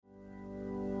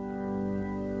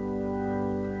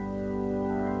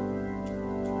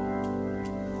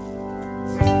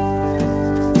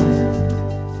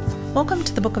Welcome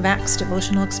to the Book of Acts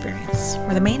devotional experience,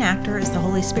 where the main actor is the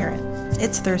Holy Spirit.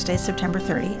 It's Thursday, September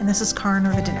 30, and this is Karen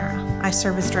Rivadeneira. I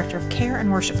serve as Director of Care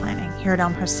and Worship Planning here at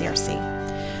Elmhurst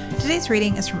CRC. Today's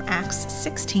reading is from Acts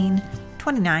 16,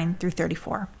 29 through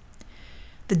 34.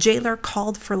 The jailer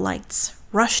called for lights,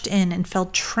 rushed in, and fell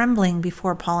trembling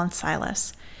before Paul and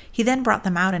Silas. He then brought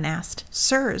them out and asked,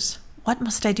 "Sirs, what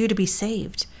must I do to be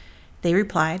saved?" They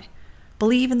replied,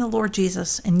 "Believe in the Lord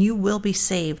Jesus, and you will be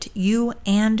saved, you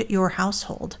and your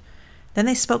household." Then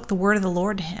they spoke the word of the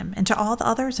Lord to him and to all the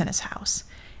others in his house.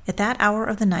 At that hour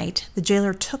of the night, the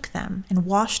jailer took them and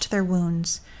washed their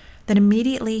wounds. Then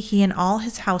immediately he and all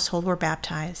his household were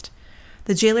baptized.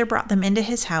 The jailer brought them into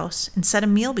his house and set a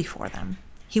meal before them.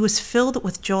 He was filled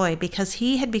with joy because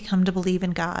he had become to believe in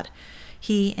God,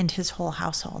 he and his whole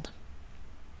household.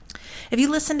 If you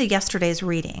listened to yesterday's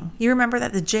reading, you remember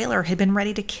that the jailer had been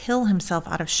ready to kill himself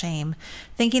out of shame,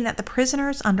 thinking that the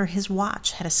prisoners under his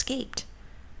watch had escaped.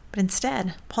 But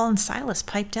instead, Paul and Silas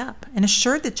piped up and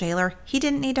assured the jailer he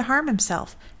didn't need to harm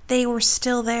himself. They were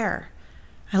still there.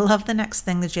 I love the next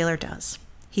thing the jailer does.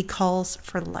 He calls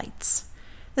for lights.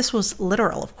 This was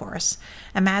literal, of course.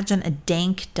 Imagine a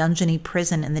dank, dungeony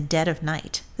prison in the dead of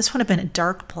night. This would have been a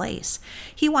dark place.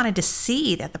 He wanted to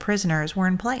see that the prisoners were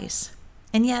in place.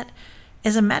 And yet,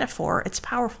 as a metaphor, it's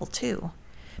powerful too.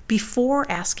 Before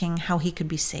asking how he could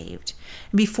be saved,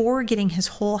 and before getting his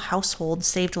whole household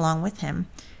saved along with him,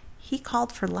 he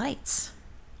called for lights.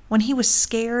 When he was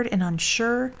scared and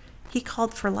unsure, he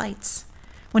called for lights.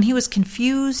 When he was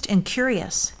confused and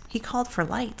curious, he called for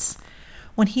lights.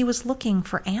 When he was looking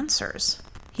for answers,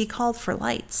 he called for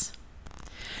lights.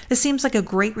 This seems like a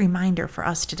great reminder for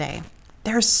us today.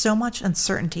 There is so much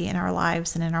uncertainty in our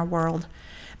lives and in our world.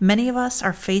 Many of us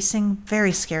are facing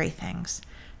very scary things.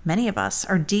 Many of us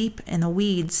are deep in the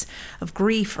weeds of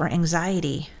grief or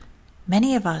anxiety.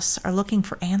 Many of us are looking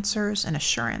for answers and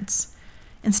assurance.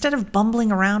 Instead of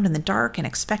bumbling around in the dark and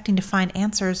expecting to find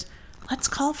answers, let's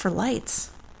call for lights.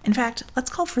 In fact,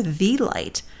 let's call for the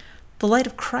light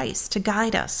of Christ, to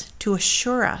guide us, to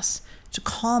assure us, to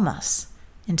calm us,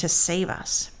 and to save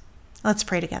us. Let's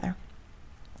pray together.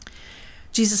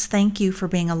 Jesus, thank you for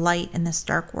being a light in this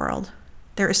dark world.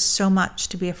 There is so much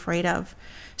to be afraid of,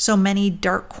 so many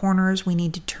dark corners we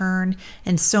need to turn,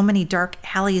 and so many dark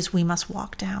alleys we must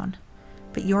walk down.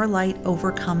 But your light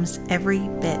overcomes every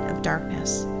bit of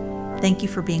darkness. Thank you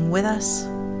for being with us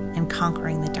and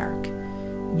conquering the dark.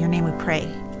 In your name we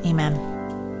pray. Amen.